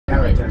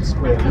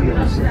square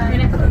wheels.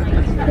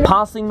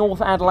 Passing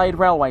North Adelaide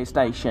railway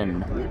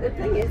station. The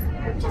thing is,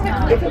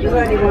 if it was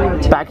only one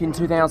or two, Back in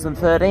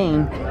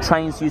 2013,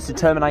 trains used to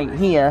terminate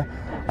here,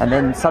 and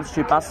then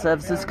substitute bus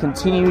services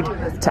continued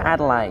to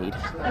Adelaide.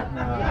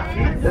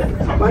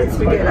 once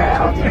we get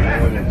out,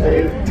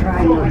 the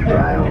train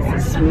rails are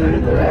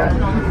smoother out.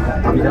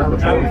 Have you done the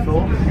train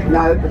before?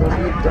 No, but I've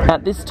lived on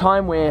At this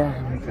time, we're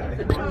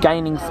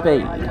gaining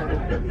speed.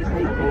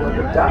 people that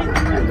have done it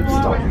and have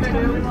stopped.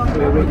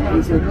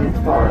 He's lived in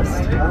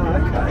Forest.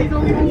 And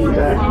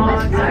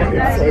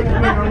it said,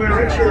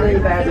 once you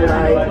leave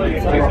Adelaide,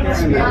 it's a lot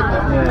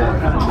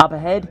smoother. Up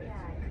ahead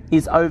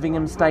is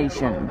Ovingham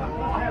Station.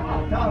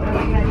 So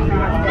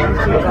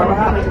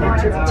after the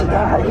trip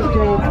today, you're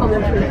doing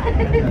commentary.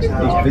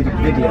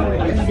 Video.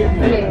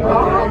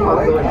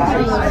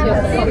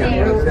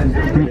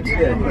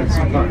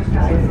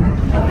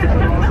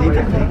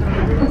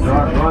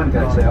 Ryan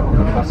goes out on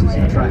the buses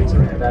and trains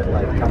around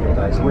Adelaide a couple of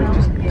days a week,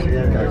 just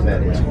goes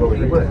out in school.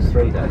 He works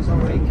 3 days a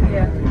week.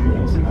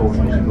 He's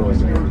supporting his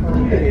boys.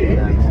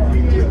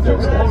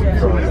 Thursdays and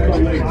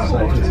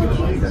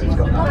Fridays, he's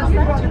got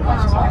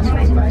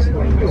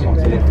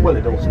well,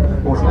 it also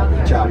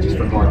automatically charges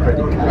from my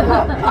credit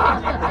card.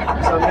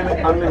 So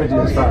unlimited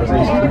as far as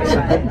he's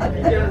concerned.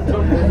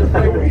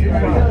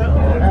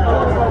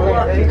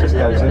 He just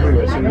goes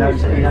everywhere, so he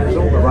knows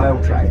all the rail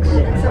tracks.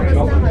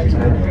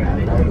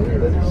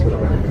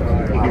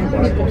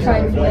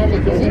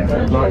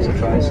 Lights the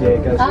trains, yeah,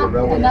 goes to the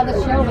railway. Another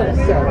Sheldon.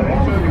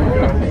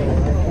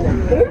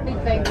 Big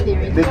Bang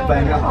Theory. Big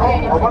Bang,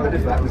 I wondered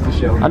if that was the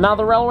Sheldon.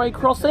 Another railway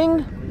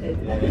crossing.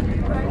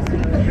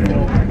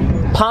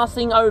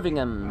 Passing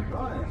Ovingham.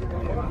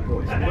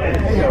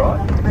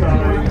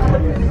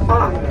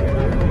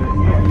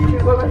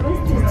 Well, at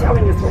least he's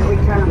telling us what we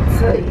can't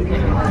see,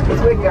 because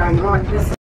we're going right this